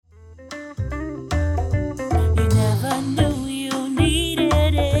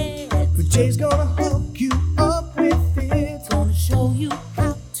Jay's gonna hook you up with it. Gonna show you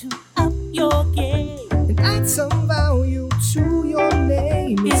how to up your game and add some value to your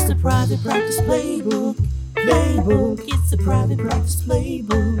name. It's the Private Practice Playbook. It's the Private Practice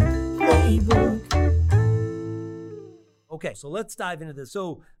Playbook. Okay, so let's dive into this.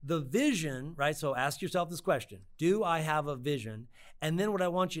 So the vision, right? So ask yourself this question: do I have a vision? And then what I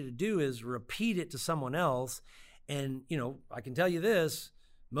want you to do is repeat it to someone else. And, I can tell you this,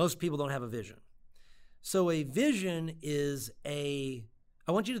 most people don't have a vision. So a vision is I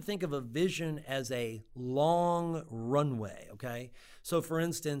want you to think of a vision as a long runway, okay? So for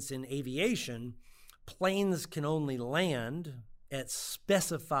instance, in aviation, planes can only land at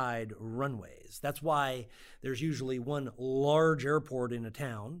specified runways. That's why there's usually one large airport in a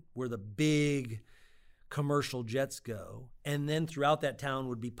town where the big commercial jets go. And then throughout that town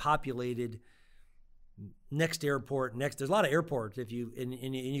would be populated next airport. There's a lot of airports and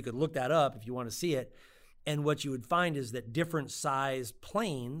you could look that up if you want to see it. And what you would find is that different size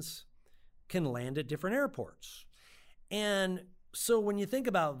planes can land at different airports. And so when you think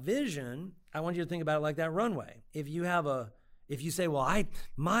about vision, I want you to think about it like that runway. If you say, well,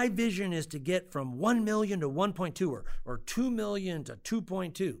 my vision is to get from 1 million to 1.2 or 2 million to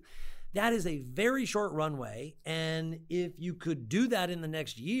 2.2, that is a very short runway. And if you could do that in the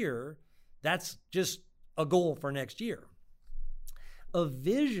next year, that's just a goal for next year. A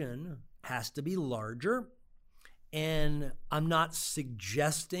vision has to be larger. And I'm not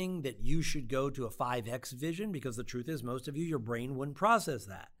suggesting that you should go to a 5X vision, because the truth is most of you, your brain wouldn't process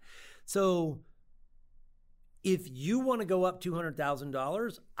that. So if you want to go up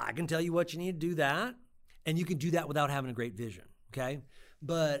 $200,000, I can tell you what you need to do that. And you can do that without having a great vision, okay?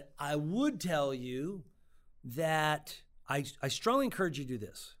 But I would tell you that I strongly encourage you to do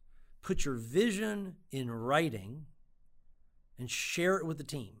this. Put your vision in writing and share it with the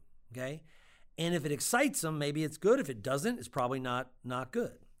team, okay? And if it excites them, maybe it's good. If it doesn't, it's probably not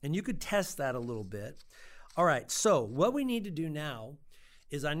good. And you could test that a little bit. All right, so what we need to do now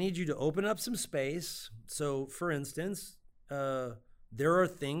is I need you to open up some space. So for instance, there are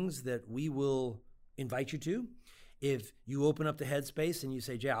things that we will invite you to. If you open up the headspace and you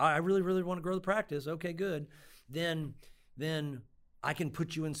say, Jay, I really, really want to grow the practice. Okay, good. Then I can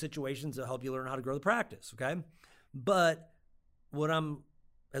put you in situations that help you learn how to grow the practice, okay? But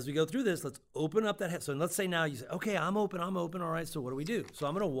as we go through this, let's open up that head. So let's say now you say, okay, I'm open. All right, so what do we do? So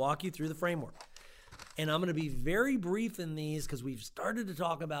I'm going to walk you through the framework. And I'm going to be very brief in these because we've started to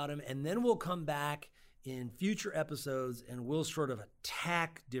talk about them, and then we'll come back in future episodes and we'll sort of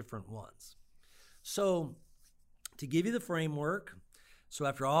attack different ones. So to give you the framework, so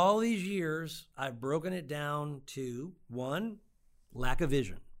after all these years, I've broken it down to 1, lack of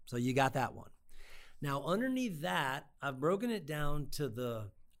vision. So you got that one. Now underneath that, I've broken it down to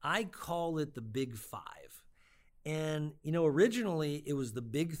I call it the big 5. And, originally it was the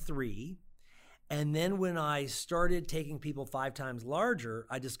big 3. And then when I started taking people 5 times larger,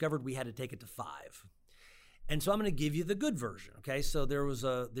 I discovered we had to take it to 5. And so I'm going to give you the good version. Okay. So there is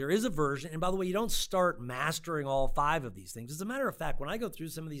a version. And by the way, you don't start mastering all 5 of these things. As a matter of fact, when I go through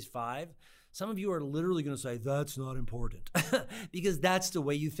some of these 5, some of you are literally going to say, that's not important because that's the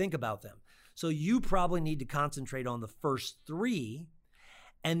way you think about them. So you probably need to concentrate on the first 3.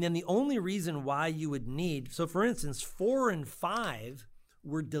 And then the only reason why you would need, so for instance, 4 and 5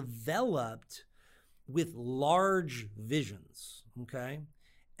 were developed with large visions, okay?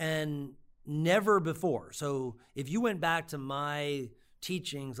 And never before. So if you went back to my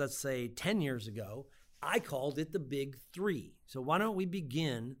teachings, let's say 10 years ago, I called it the big 3. So why don't we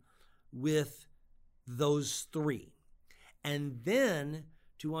begin with those 3? And then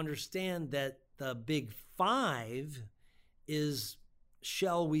to understand that the big 5 is,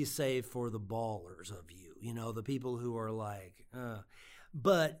 shall we say, for the ballers of you, the people who are like,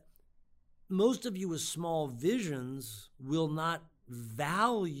 but most of you with small visions will not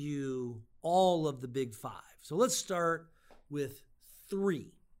value all of the big 5. So let's start with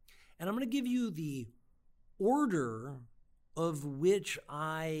 3. And I'm going to give you the order of which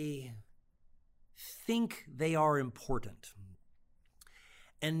I think they are important.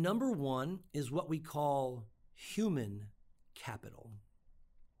 And number 1 is what we call human capital.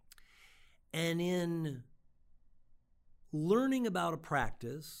 And in learning about a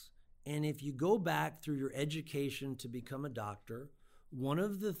practice, and if you go back through your education to become a doctor, one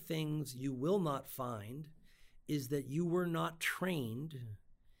of the things you will not find is that you were not trained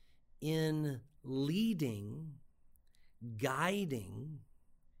in leading, guiding,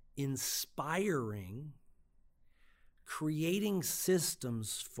 inspiring, creating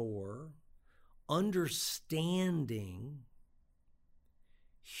systems for, understanding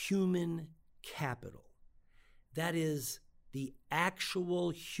human capital. That is the actual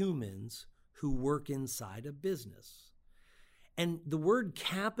humans who work inside a business. And the word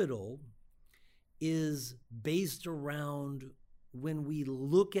capital is based around when we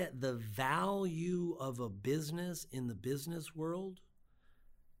look at the value of a business in the business world.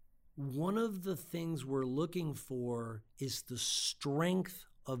 One of the things we're looking for is the strength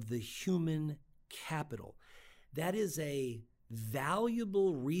of the human capital. That is a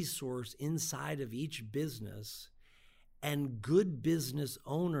valuable resource inside of each business, and good business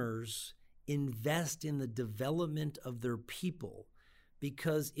owners invest in the development of their people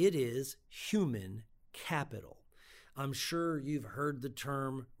because it is human capital. I'm sure you've heard the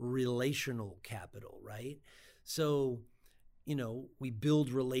term relational capital, right? So, we build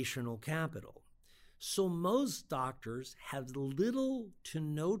relational capital. So most doctors have little to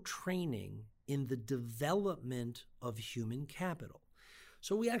no training in the development of human capital.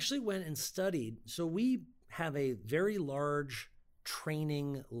 So we actually went and studied. So we have a very large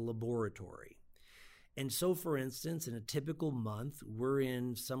training laboratory. And so, for instance, in a typical month, we're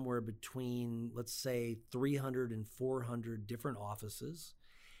in somewhere between, let's say, 300 and 400 different offices.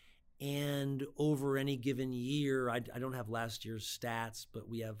 And over any given year, I don't have last year's stats, but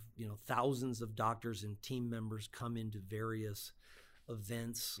we have, thousands of doctors and team members come into various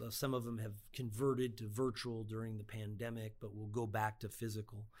events. Some of them have converted to virtual during the pandemic, but will go back to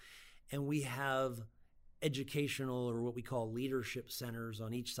physical. And we have educational, or what we call leadership centers,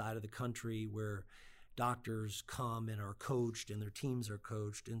 on each side of the country where doctors come and are coached and their teams are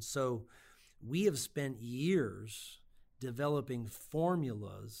coached. And so we have spent years developing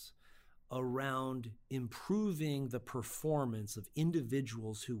formulas around improving the performance of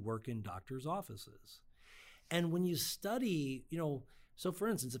individuals who work in doctors' offices. And when you study, so for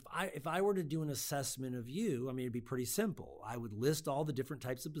instance, if I were to do an assessment of you, it'd be pretty simple. I would list all the different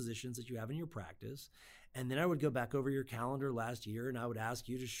types of positions that you have in your practice, and then I would go back over your calendar last year and I would ask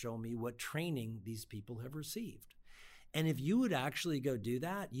you to show me what training these people have received. And if you would actually go do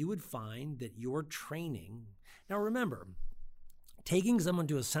that, you would find that your training, now remember, taking someone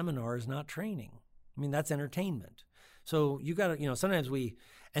to a seminar is not training. That's entertainment. So you got to, sometimes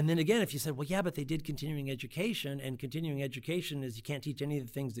and then again, if you said, well, yeah, but they did continuing education, and continuing education is you can't teach any of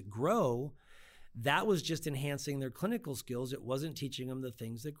the things that grow, that was just enhancing their clinical skills. It wasn't teaching them the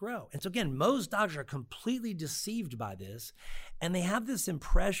things that grow. And so again, most doctors are completely deceived by this, and they have this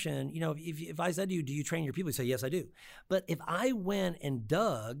impression, if I said to you, do you train your people? You say, yes, I do. But if I went and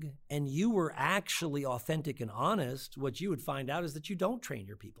dug and you were actually authentic and honest, what you would find out is that you don't train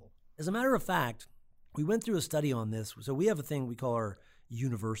your people. As a matter of fact, we went through a study on this. So we have a thing we call our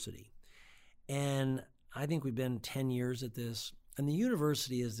university. And I think we've been 10 years at this. And the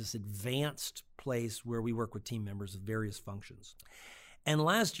university is this advanced place where we work with team members of various functions. And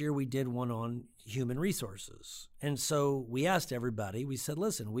last year we did one on human resources. And so we asked everybody, we said,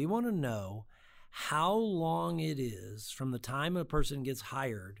 listen, we want to know how long it is from the time a person gets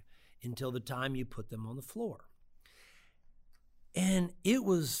hired until the time you put them on the floor. And it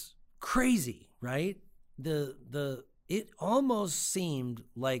was crazy, right? It almost seemed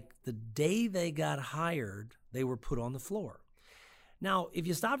like the day they got hired, they were put on the floor. Now, if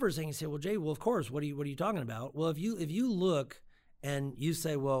you stop for a second and say, well, Jay, well, of course, what are you talking about? Well, if you look and you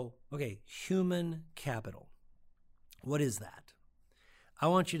say, well, okay, human capital, what is that? I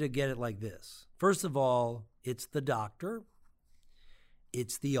want you to get it like this. First of all, it's the doctor,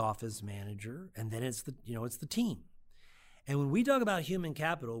 it's the office manager, and then it's the team. And when we talk about human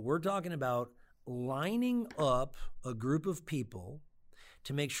capital, we're talking about lining up a group of people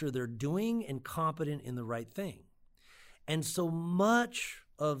to make sure they're doing and competent in the right thing. And so much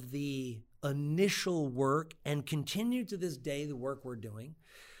of the initial work, and continue to this day, the work we're doing.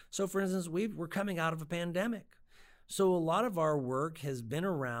 So for instance, we're coming out of a pandemic. So a lot of our work has been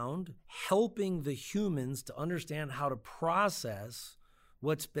around helping the humans to understand how to process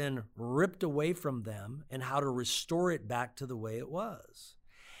what's been ripped away from them and how to restore it back to the way it was.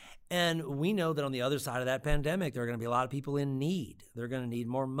 And we know that on the other side of that pandemic, there are going to be a lot of people in need. They're going to need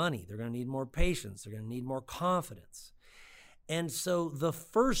more money. They're going to need more patience. They're going to need more confidence. And so the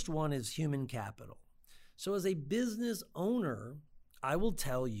first one is human capital. So as a business owner, I will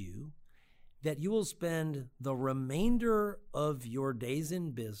tell you that you will spend the remainder of your days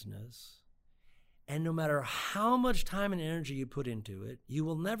in business, and no matter how much time and energy you put into it, you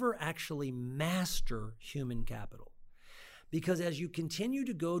will never actually master human capital. Because as you continue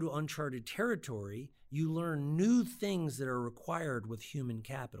to go to uncharted territory, you learn new things that are required with human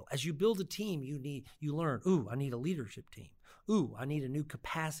capital. As you build a team, you learn, I need a leadership team. I need a new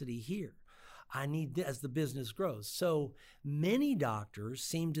capacity here. I need this as the business grows. So many doctors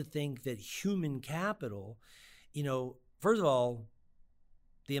seem to think that human capital, first of all,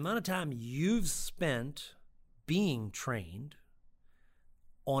 the amount of time you've spent being trained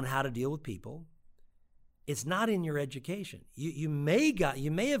on how to deal with people, it's not in your education. You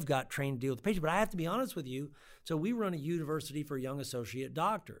may have got trained to deal with patients, but I have to be honest with you. So we run a university for young associate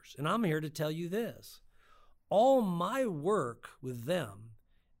doctors, and I'm here to tell you this. All my work with them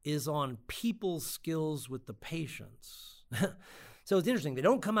is on people skills with the patients. So it's interesting. They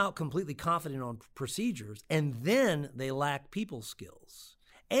don't come out completely confident on procedures, and then they lack people skills.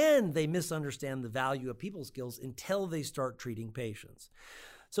 And they misunderstand the value of people skills until they start treating patients.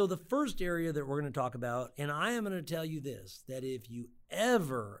 So the first area that we're going to talk about, and I am going to tell you this, that if you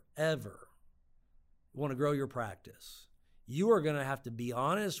ever want to grow your practice, you are going to have to be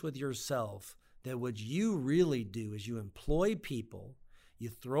honest with yourself that what you really do is you employ people, you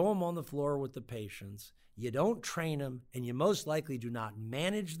throw them on the floor with the patients, you don't train them, and you most likely do not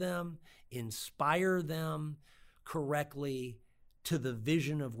manage them, inspire them correctly to the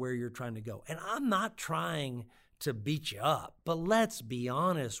vision of where you're trying to go. And I'm not trying to beat you up, but let's be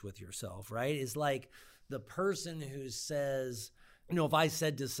honest with yourself, right? It's like the person who says, if I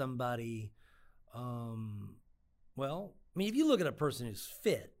said to somebody, if you look at a person who's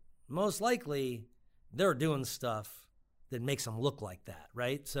fit, most likely they're doing stuff that makes them look like that,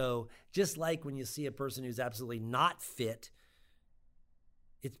 right? So just like when you see a person who's absolutely not fit,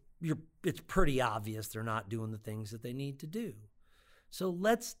 it's pretty obvious they're not doing the things that they need to do. So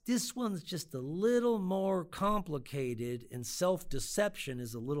this one's just a little more complicated, and self-deception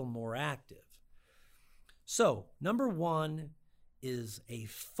is a little more active. So number one is a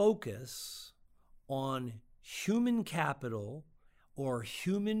focus on human capital or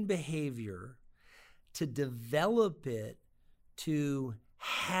human behavior to develop it to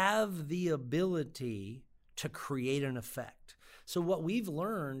have the ability to create an effect. So what we've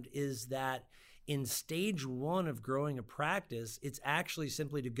learned is that in stage one of growing a practice, it's actually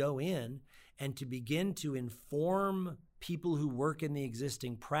simply to go in and to begin to inform people who work in the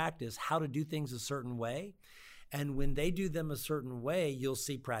existing practice how to do things a certain way. And when they do them a certain way, you'll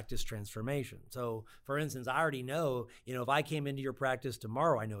see practice transformation. So for instance, I already know, if I came into your practice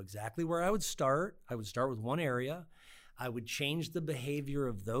tomorrow, I know exactly where I would start. I would start with one area. I would change the behavior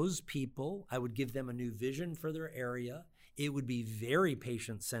of those people. I would give them a new vision for their area. It would be very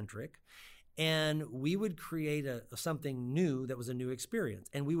patient-centric. And we would create something new that was a new experience.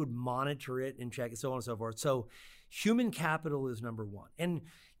 And we would monitor it and check it, so on and so forth. So human capital is number one. And,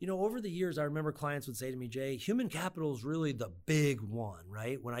 over the years, I remember clients would say to me, Jay, human capital is really the big one,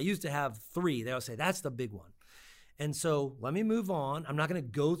 right? When I used to have 3, they would say, that's the big one. And so let me move on. I'm not going to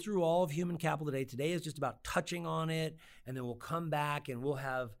go through all of human capital today. Today is just about touching on it. And then we'll come back and we'll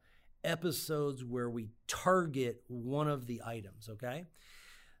have episodes where we target one of the items, okay?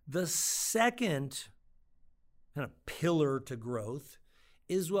 The second kind of pillar to growth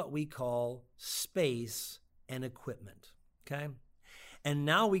is what we call space and equipment, okay? And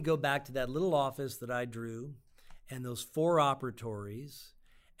now we go back to that little office that I drew and those 4 operatories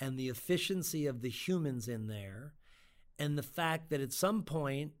and the efficiency of the humans in there and the fact that at some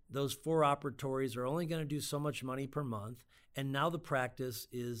point those 4 operatories are only going to do so much money per month, and now the practice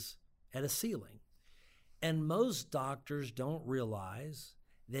is at a ceiling. And most doctors don't realize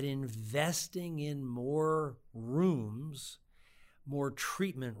that investing in more rooms, more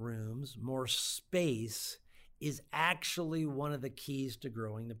treatment rooms, more space is actually one of the keys to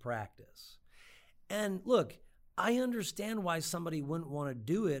growing the practice. And look, I understand why somebody wouldn't want to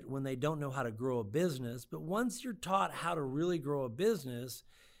do it when they don't know how to grow a business, but once you're taught how to really grow a business,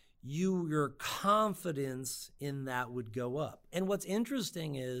 your confidence in that would go up. And what's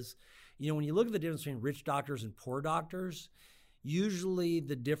interesting is, when you look at the difference between rich doctors and poor doctors, usually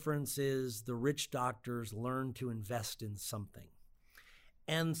the difference is the rich doctors learn to invest in something.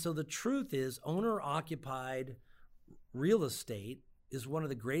 And so the truth is, owner-occupied real estate is one of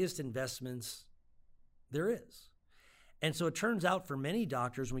the greatest investments there is. And so it turns out for many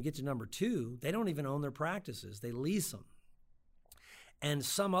doctors, when we get to number 2, they don't even own their practices. They lease them. And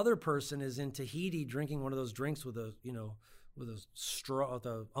some other person is in Tahiti drinking one of those drinks with a straw, with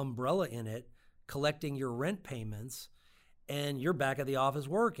an umbrella in it, collecting your rent payments, and you're back at the office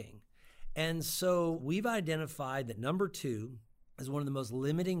working. And so we've identified that number 2 is one of the most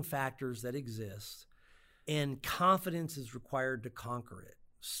limiting factors that exists, and confidence is required to conquer it.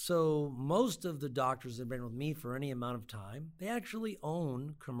 So most of the doctors that have been with me for any amount of time, they actually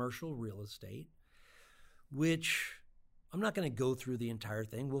own commercial real estate, which I'm not going to go through the entire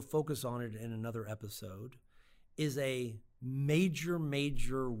thing. We'll focus on it in another episode, is a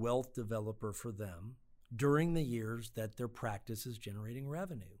major wealth developer for them during the years that their practice is generating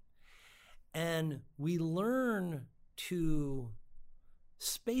revenue. And we learn to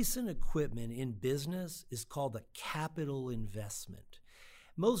space and equipment in business is called a capital investment.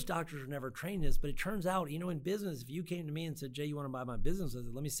 Most doctors are never trained this, but it turns out, in business, if you came to me and said, Jay, you want to buy my business? I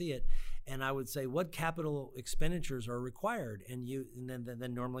said, let me see it. And I would say, what capital expenditures are required? And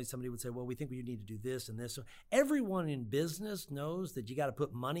then normally somebody would say, well, we think you need to do this and this. So everyone in business knows that you got to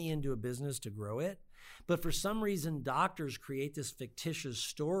put money into a business to grow it. But for some reason, doctors create this fictitious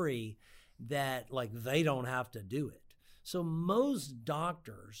story that they don't have to do it. So most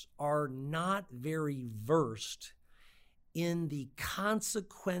doctors are not very versed in the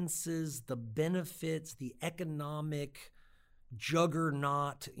consequences, the benefits, the economic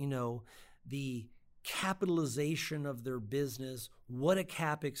juggernaut, the capitalization of their business, what a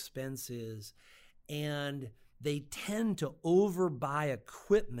cap expense is. And they tend to overbuy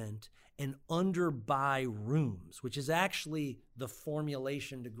equipment and underbuy rooms, which is actually the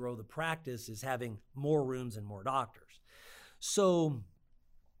formulation to grow the practice, is having more rooms and more doctors. So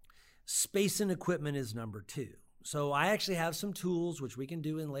space and equipment is number 2. So I actually have some tools, which we can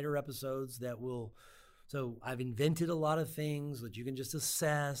do in later episodes, so I've invented a lot of things that you can just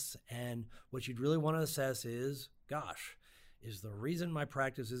assess. And what you'd really want to assess is, is the reason my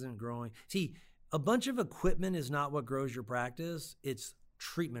practice isn't growing? See, a bunch of equipment is not what grows your practice. It's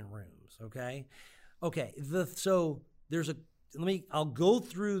treatment rooms, okay? Okay, I'll go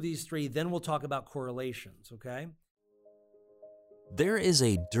through these 3, then we'll talk about correlations, okay? There is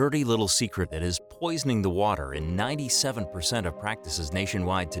a dirty little secret that is poisoning the water in 97% of practices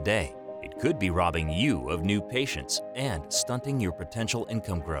nationwide today. It could be robbing you of new patients and stunting your potential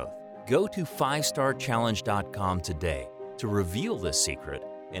income growth. Go to 5starchallenge.com today to reveal this secret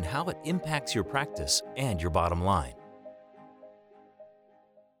and how it impacts your practice and your bottom line.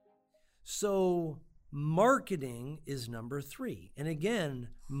 So marketing is number 3. And again,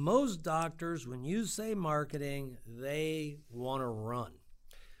 most doctors, when you say marketing, they want to run.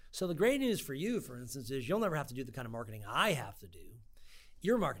 So the great news for you, for instance, is you'll never have to do the kind of marketing I have to do.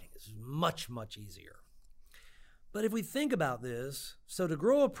 Your marketing is much easier. But if we think about this, so to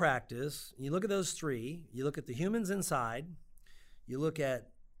grow a practice, you look at those 3, you look at the humans inside, you look at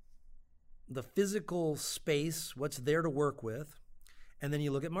the physical space, what's there to work with, and then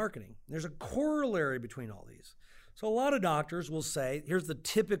you look at marketing. There's a corollary between all these. So a lot of doctors will say, here's the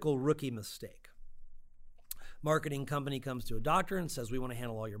typical rookie mistake. Marketing company comes to a doctor and says, we want to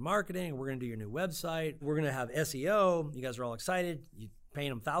handle all your marketing. We're going to do your new website. We're going to have SEO. You guys are all excited. You're paying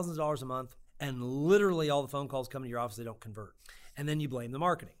them thousands of dollars a month. And literally all the phone calls come to your office, they don't convert. And then you blame the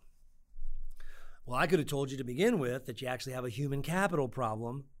marketing. Well, I could have told you to begin with that you actually have a human capital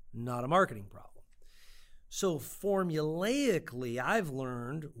problem, not a marketing problem. So formulaically, I've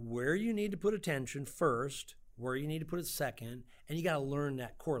learned where you need to put attention first, where you need to put it second, and you got to learn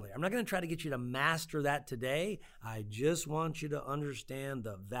that correlate. I'm not going to try to get you to master that today. I just want you to understand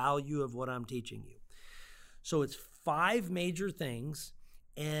the value of what I'm teaching you. So it's 5 major things,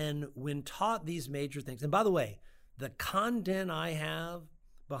 and when taught these major things, and by the way, the content I have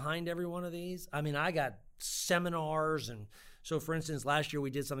behind every one of these, I got seminars. And so for instance, last year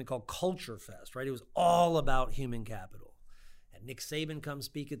we did something called Culture Fest, right? It was all about human capital. Had Nick Saban come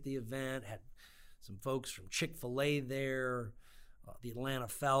speak at the event, had some folks from Chick-fil-A there, the Atlanta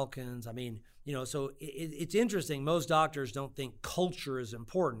Falcons. So it's interesting. Most doctors don't think culture is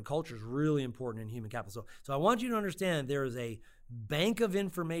important. Culture is really important in human capital. So I want you to understand there is a bank of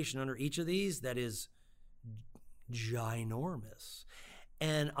information under each of these that is ginormous.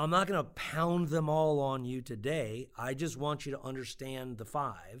 And I'm not going to pound them all on you today. I just want you to understand the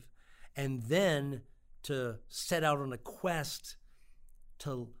 5 and then to set out on a quest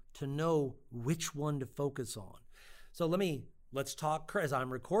to know which one to focus on. So let's talk, as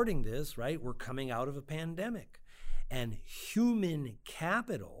I'm recording this, right? We're coming out of a pandemic. And human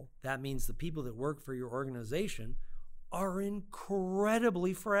capital, that means the people that work for your organization, are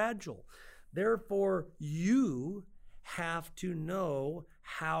incredibly fragile. Therefore, you have to know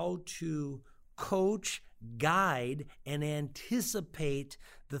how to coach, guide, and anticipate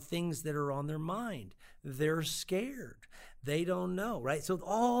the things that are on their mind. They're scared. They don't know, right? So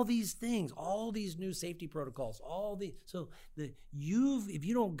all these things, all these new safety protocols, if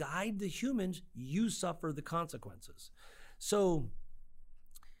you don't guide the humans, you suffer the consequences. So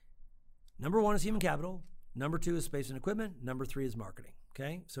number 1 is human capital. Number 2 is space and equipment. Number 3 is marketing,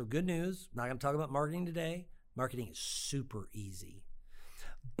 okay? So good news, I'm not going to talk about marketing today. Marketing is super easy.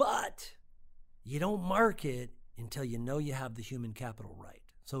 But you don't market until you know you have the human capital right.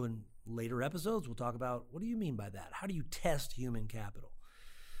 So in later episodes, we'll talk about what do you mean by that? How do you test human capital?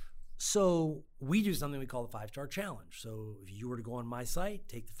 So we do something we call the 5-Star Challenge. So if you were to go on my site,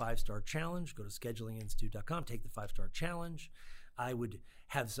 take the 5-Star Challenge, go to schedulinginstitute.com, take the 5-Star Challenge. I would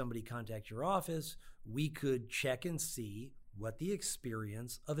have somebody contact your office. We could check and see what the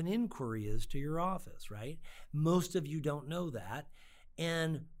experience of an inquiry is to your office, right? Most of you don't know that.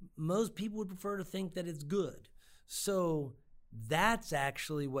 And most people would prefer to think that it's good. So that's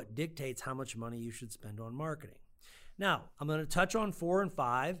actually what dictates how much money you should spend on marketing. Now, I'm going to touch on 4 and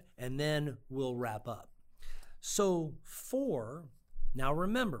 5, and then we'll wrap up. So 4, now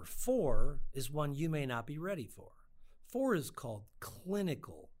remember, 4 is one you may not be ready for. 4 is called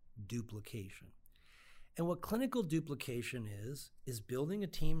clinical duplication. And what clinical duplication is building a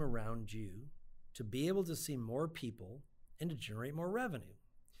team around you to be able to see more people and to generate more revenue.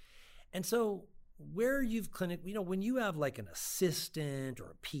 And so where you've when you have like an assistant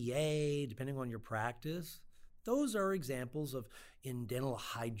or a PA, depending on your practice, those are examples of, in dental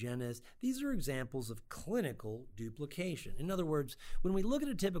hygienists, these are examples of clinical duplication. In other words, when we look at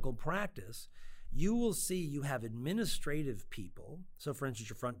a typical practice, you will see you have administrative people. So for instance,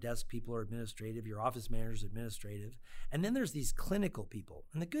 your front desk people are administrative, your office manager is administrative, and then there's these clinical people.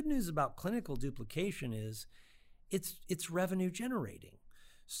 And the good news about clinical duplication is it's revenue generating.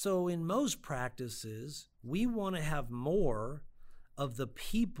 So in most practices, we want to have more of the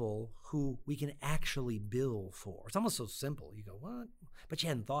people who we can actually bill for. It's almost so simple. You go, what? But you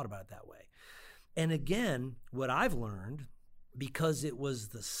hadn't thought about it that way. And again, what I've learned, because it was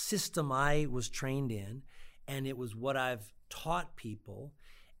the system I was trained in and it was what I've taught people,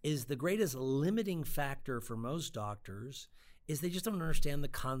 is the greatest limiting factor for most doctors is they just don't understand the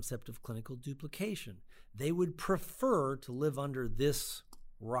concept of clinical duplication. They would prefer to live under this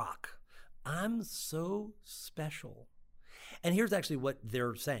rock. I'm so special. And here's actually what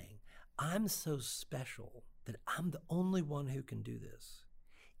they're saying. I'm so special that I'm the only one who can do this.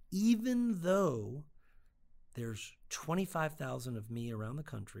 Even though there's 25,000 of me around the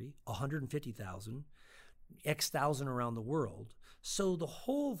country, 150,000, X thousand around the world. So the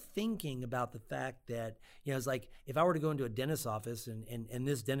whole thinking about the fact that, it's like if I were to go into a dentist's office and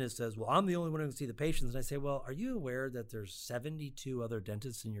this dentist says, well, I'm the only one who can see the patients. And I say, well, are you aware that there's 72 other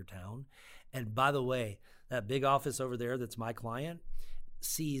dentists in your town? And by the way, that big office over there that's my client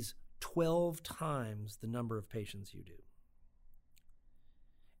sees 12 times the number of patients you do.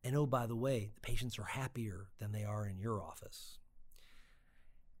 And oh, by the way, the patients are happier than they are in your office.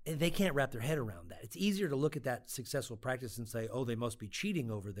 And they can't wrap their head around that. It's easier to look at that successful practice and say, oh, they must be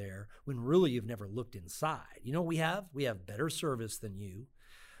cheating over there, when really you've never looked inside. You know what we have? We have better service than you.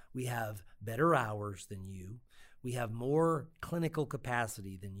 We have better hours than you. We have more clinical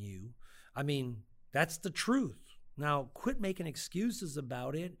capacity than you. I mean, that's the truth. Now, quit making excuses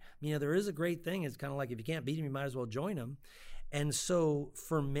about it. There is a great thing. It's kind of like if you can't beat them, you might as well join them. And so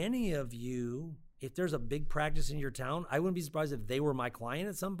for many of you, if there's a big practice in your town, I wouldn't be surprised if they were my client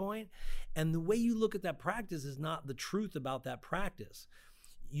at some point. And the way you look at that practice is not the truth about that practice.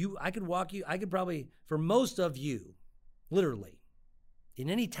 I could probably, for most of you, literally, in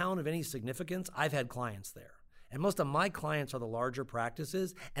any town of any significance, I've had clients there. And most of my clients are the larger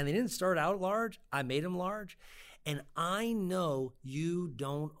practices, and they didn't start out large. I made them large. And I know you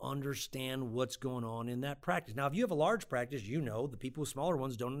don't understand what's going on in that practice. Now, if you have a large practice, the people with smaller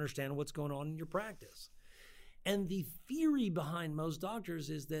ones don't understand what's going on in your practice. And the theory behind most doctors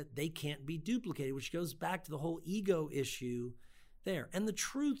is that they can't be duplicated, which goes back to the whole ego issue there. And the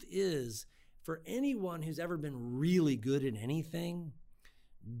truth is, for anyone who's ever been really good at anything,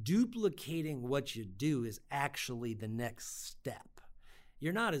 duplicating what you do is actually the next step.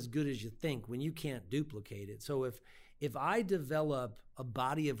 You're not as good as you think when you can't duplicate it. So if I develop a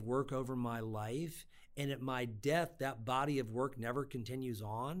body of work over my life and at my death that body of work never continues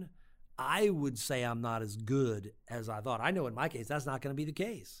on, I would say I'm not as good as I thought. I know in my case that's not going to be the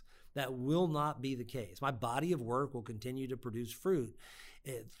case. That will not be the case. My body of work will continue to produce fruit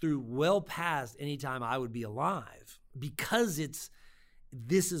through well past any time I would be alive, because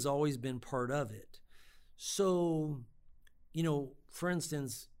this has always been part of it. So, for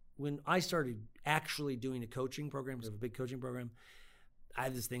instance, when I started actually doing a coaching program, a big coaching program, I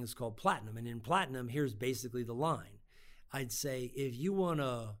have this thing that's called Platinum. And in Platinum, here's basically the line. I'd say, if you want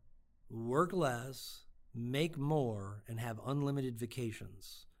to work less, make more, and have unlimited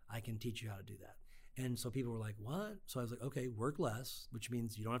vacations, I can teach you how to do that. And so people were like, what? So I was like, okay, work less, which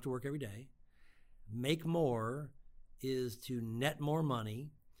means you don't have to work every day. Make more is to net more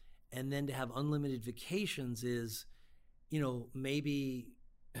money. And then to have unlimited vacations is, maybe,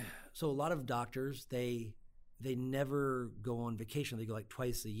 so a lot of doctors, they they never go on vacation. They go like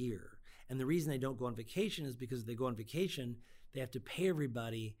twice a year. And the reason they don't go on vacation is because if they go on vacation, they have to pay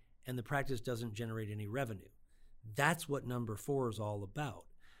everybody and the practice doesn't generate any revenue. That's what number 4 is all about.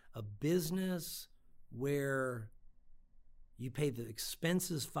 A business where you pay the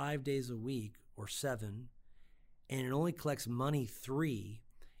expenses 5 days a week or 7, and it only collects money 3.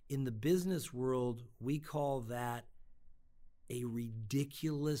 In the business world, we call that a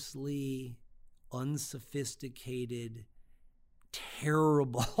ridiculously unsophisticated,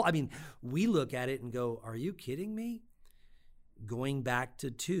 terrible. I mean, we look at it and go, are you kidding me? Going back to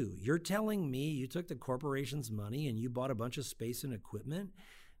 2, you're telling me you took the corporation's money and you bought a bunch of space and equipment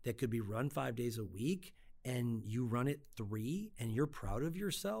that could be run 5 days a week and you run it 3 and you're proud of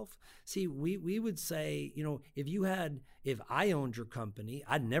yourself? See, we would say, if I owned your company,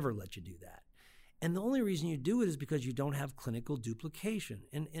 I'd never let you do that. And the only reason you do it is because you don't have clinical duplication.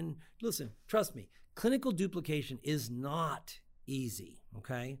 And listen, trust me, clinical duplication is not easy,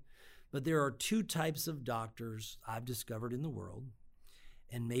 okay? But there are 2 types of doctors I've discovered in the world,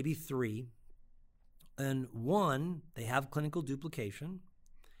 and maybe 3. And 1, they have clinical duplication,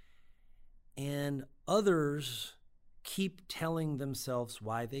 and others keep telling themselves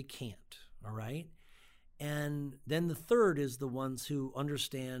why they can't, all right? And then the 3rd is the ones who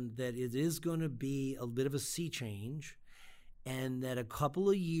understand that it is going to be a bit of a sea change and that a couple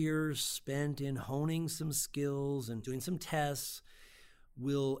of years spent in honing some skills and doing some tests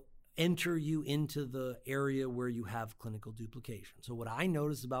will enter you into the area where you have clinical duplication. So what I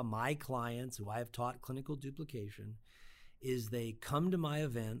notice about my clients who I have taught clinical duplication is they come to my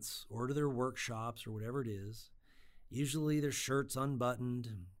events or to their workshops or whatever it is. Usually their shirt's unbuttoned.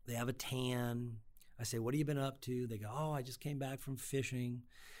 They have a tan. I say, what have you been up to? They go, oh, I just came back from fishing.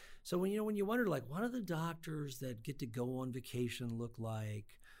 So when you wonder, like, what do the doctors that get to go on vacation look like?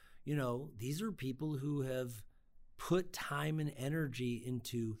 These are people who have put time and energy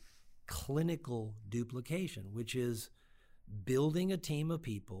into clinical duplication, which is building a team of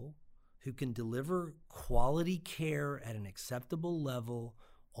people who can deliver quality care at an acceptable level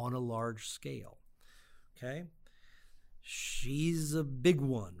on a large scale. Okay? She's a big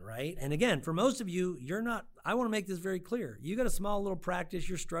one, right? And again, for most of you, I want to make this very clear. You got a small little practice,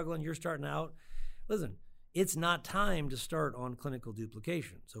 you're struggling, you're starting out. Listen, it's not time to start on clinical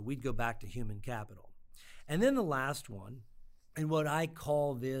duplication. So we'd go back to human capital. And then the last one, and what I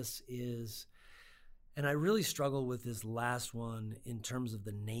call this is, and I really struggle with this last one in terms of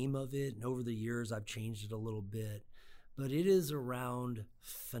the name of it. And over the years, I've changed it a little bit, but it is around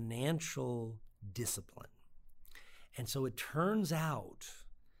financial discipline. And so it turns out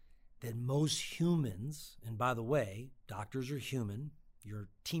that most humans, and by the way, doctors are human, your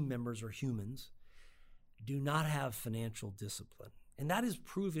team members are humans, do not have financial discipline. And that is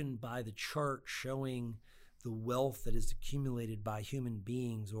proven by the chart showing the wealth that is accumulated by human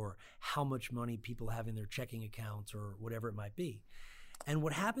beings or how much money people have in their checking accounts or whatever it might be. And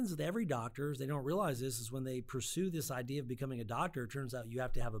what happens with every doctor, they don't realize this, is when they pursue this idea of becoming a doctor, it turns out you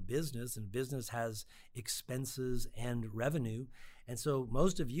have to have a business, and business has expenses and revenue. And so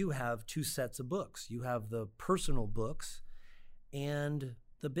most of you have 2 sets of books. You have the personal books and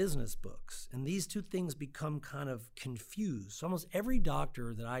the business books. And these 2 things become kind of confused. So almost every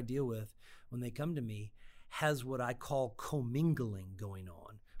doctor that I deal with when they come to me has what I call commingling going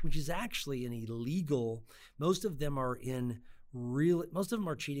on, which is actually an illegal, most of them are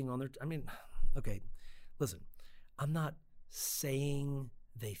cheating on okay, listen, I'm not saying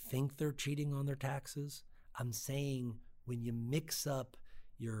they think they're cheating on their taxes. I'm saying when you mix up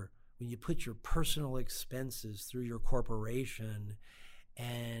when you put your personal expenses through your corporation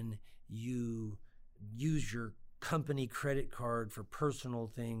and you use your company credit card for personal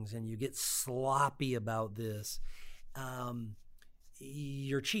things and you get sloppy about this,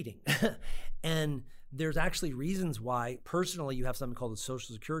 you're cheating. And there's actually reasons why. Personally, you have something called a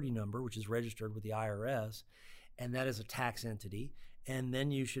Social Security number, which is registered with the IRS, and that is a tax entity. And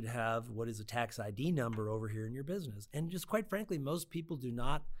then you should have what is a tax ID number over here in your business. And just quite frankly, most people do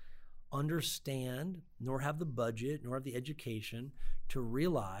not understand, nor have the budget, nor have the education to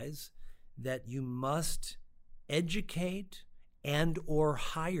realize that you must educate and or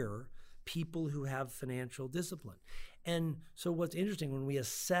hire people who have financial discipline. And so what's interesting when we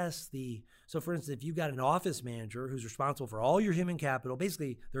assess so for instance, if you've got an office manager who's responsible for all your human capital,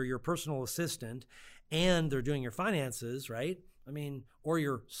 basically they're your personal assistant and they're doing your finances, right? Or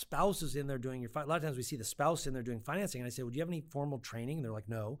your spouse is in there doing a lot of times we see the spouse in there doing financing and I say, well, do you have any formal training? And they're like,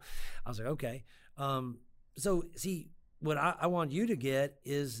 no. I was like, okay. So see, what I want you to get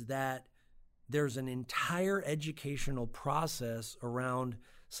is that there's an entire educational process around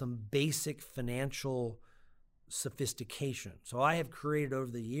some basic financial sophistication. So I have created over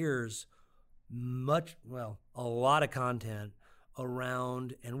the years a lot of content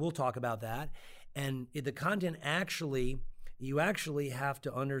around, and we'll talk about that. And the content you actually have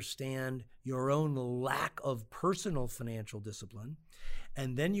to understand your own lack of personal financial discipline.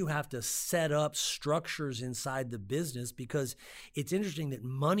 And then you have to set up structures inside the business, because it's interesting that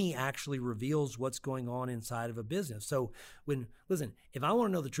money actually reveals what's going on inside of a business. So if I want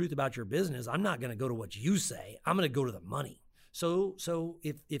to know the truth about your business, I'm not going to go to what you say. I'm going to go to the money. So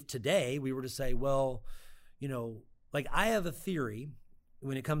if today we were to say, well, I have a theory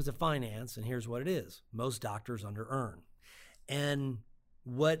when it comes to finance, and here's what it is. Most doctors under-earn. And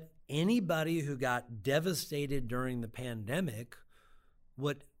what anybody who got devastated during the pandemic,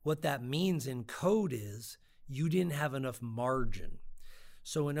 what that means in code is you didn't have enough margin.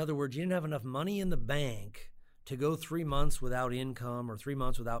 So in other words, you didn't have enough money in the bank to go 3 months without income or 3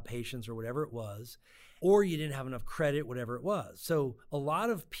 months without patients or whatever it was, or you didn't have enough credit, whatever it was. So a lot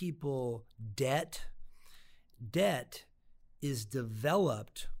of people, debt is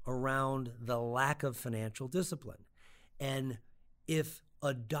developed around the lack of financial discipline. And if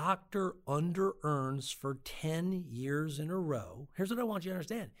a doctor under-earns for 10 years in a row, here's what I want you to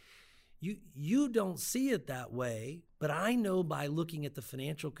understand. You don't see it that way, but I know by looking at the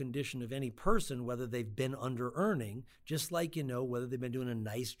financial condition of any person whether they've been under-earning, just like you know whether they've been doing a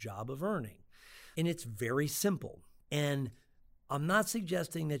nice job of earning. And it's very simple. And I'm not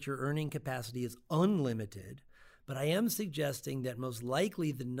suggesting that your earning capacity is unlimited, but I am suggesting that most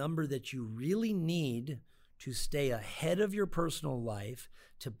likely the number that you really need to stay ahead of your personal life,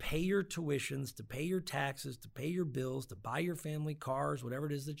 to pay your tuitions, to pay your taxes, to pay your bills, to buy your family cars, whatever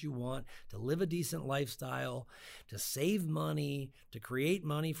it is that you want, to live a decent lifestyle, to save money, to create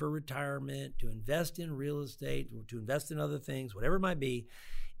money for retirement, to invest in real estate, to invest in other things, whatever it might be,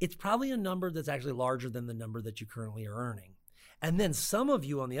 it's probably a number that's actually larger than the number that you currently are earning. And then some of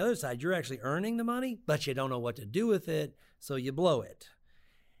you on the other side, you're actually earning the money, but you don't know what to do with it, so you blow it.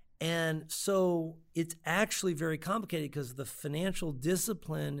 And so it's actually very complicated because the financial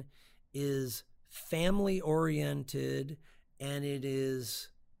discipline is family-oriented and it is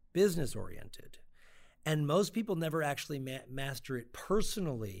business-oriented. And most people never actually master it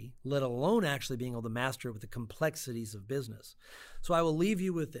personally, let alone actually being able to master it with the complexities of business. So I will leave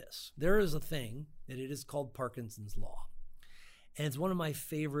you with this. There is a thing that it is called Parkinson's Law. And it's one of my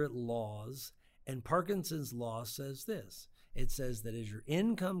favorite laws. And Parkinson's Law says this. It says that as your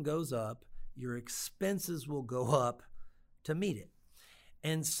income goes up, your expenses will go up to meet it.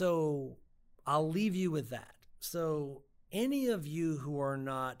 And so I'll leave you with that. So any of you who are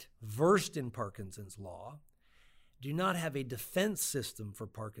not versed in Parkinson's Law, do not have a defense system for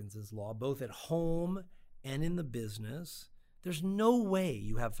Parkinson's Law, both at home and in the business, there's no way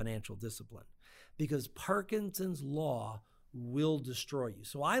you have financial discipline because Parkinson's Law will destroy you.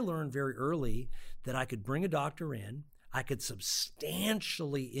 So I learned very early that I could bring a doctor in, I could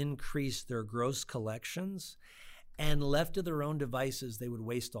substantially increase their gross collections, and left to their own devices, they would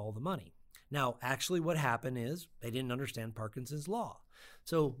waste all the money. Now, actually what happened is they didn't understand Parkinson's Law.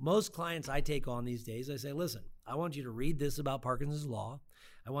 So most clients I take on these days, I say, listen, I want you to read this about Parkinson's Law.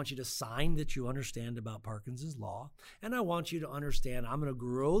 I want you to sign that you understand about Parkinson's Law. And I want you to understand I'm going to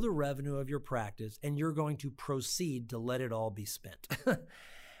grow the revenue of your practice and you're going to proceed to let it all be spent.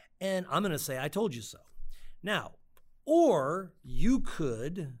 And I'm going to say, I told you so. Now, or you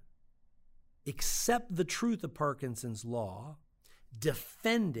could accept the truth of Parkinson's Law,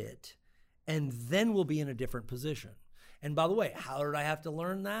 defend it, and then we'll be in a different position. And by the way, how did I have to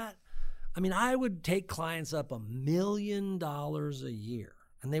learn that? I mean, I would take clients up $1 million a year,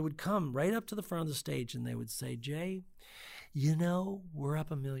 and they would come right up to the front of the stage and they would say, Jay, you know, we're up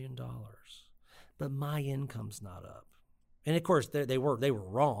 $1 million, but my income's not up. And of course, they were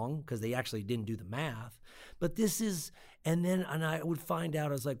wrong because they actually didn't do the math. But this is, and I would find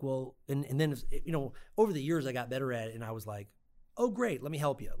out, I was like, well, and then, you know, over the years I got better at it, and I was like, oh, great, let me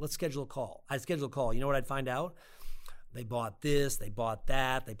help you. Let's schedule a call. I'd schedule a call. You know what I'd find out? They bought this, they bought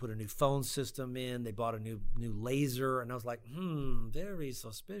that, they put a new phone system in, they bought a new laser, and I was like, very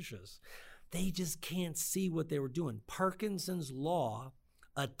suspicious. They just can't see what they were doing. Parkinson's Law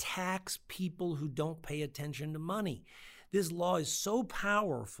attacks people who don't pay attention to money. This law is so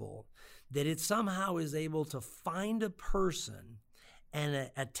powerful that it somehow is able to find a person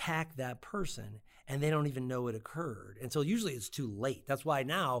and attack that person, and they don't even know it occurred. And so usually it's too late. That's why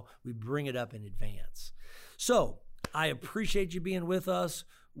now we bring it up in advance. So I appreciate you being with us.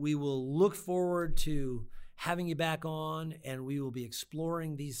 We will look forward to having you back on, and we will be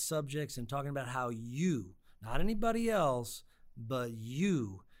exploring these subjects and talking about how you, not anybody else, but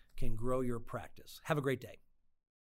you can grow your practice. Have a great day.